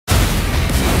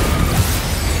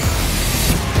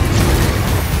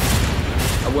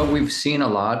we've seen a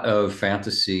lot of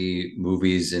fantasy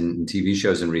movies and TV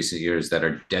shows in recent years that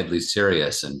are deadly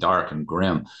serious and dark and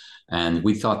grim. And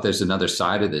we thought there's another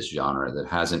side of this genre that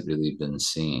hasn't really been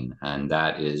seen, and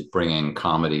that is bringing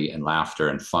comedy and laughter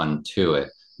and fun to it,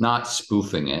 not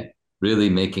spoofing it, really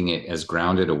making it as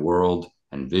grounded a world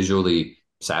and visually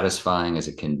satisfying as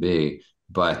it can be,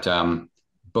 but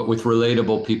with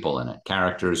relatable people in it,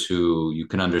 characters who you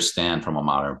can understand from a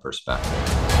modern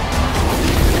perspective.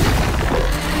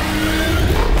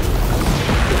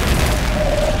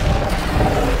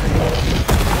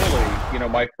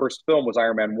 My first film was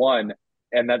Iron Man 1,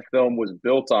 and that film was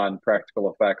built on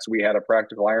practical effects. We had a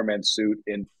practical Iron Man suit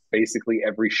in basically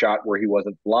every shot where he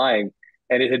wasn't flying,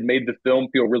 and it had made the film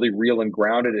feel really real and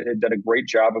grounded. It had done a great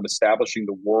job of establishing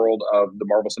the world of the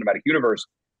Marvel Cinematic Universe.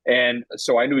 And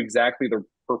so I knew exactly the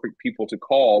perfect people to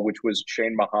call, which was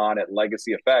Shane Mahan at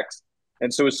Legacy Effects.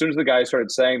 And so as soon as the guys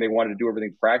started saying they wanted to do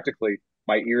everything practically,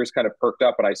 my ears kind of perked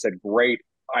up, and I said, great,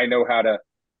 I know how to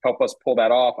help us pull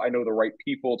that off. I know the right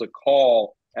people to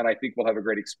call, and I think we'll have a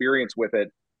great experience with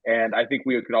it. And I think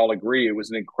we can all agree it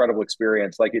was an incredible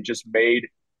experience. Like, it just made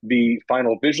the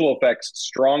final visual effects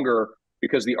stronger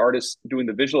because the artists doing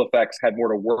the visual effects had more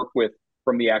to work with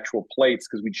from the actual plates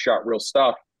because we'd shot real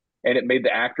stuff. And it made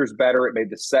the actors better. It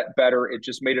made the set better. It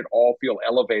just made it all feel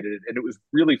elevated. And it was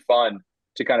really fun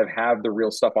to kind of have the real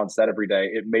stuff on set every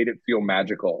day. It made it feel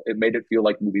magical. It made it feel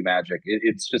like movie magic.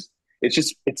 It's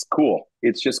cool.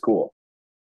 It's just cool.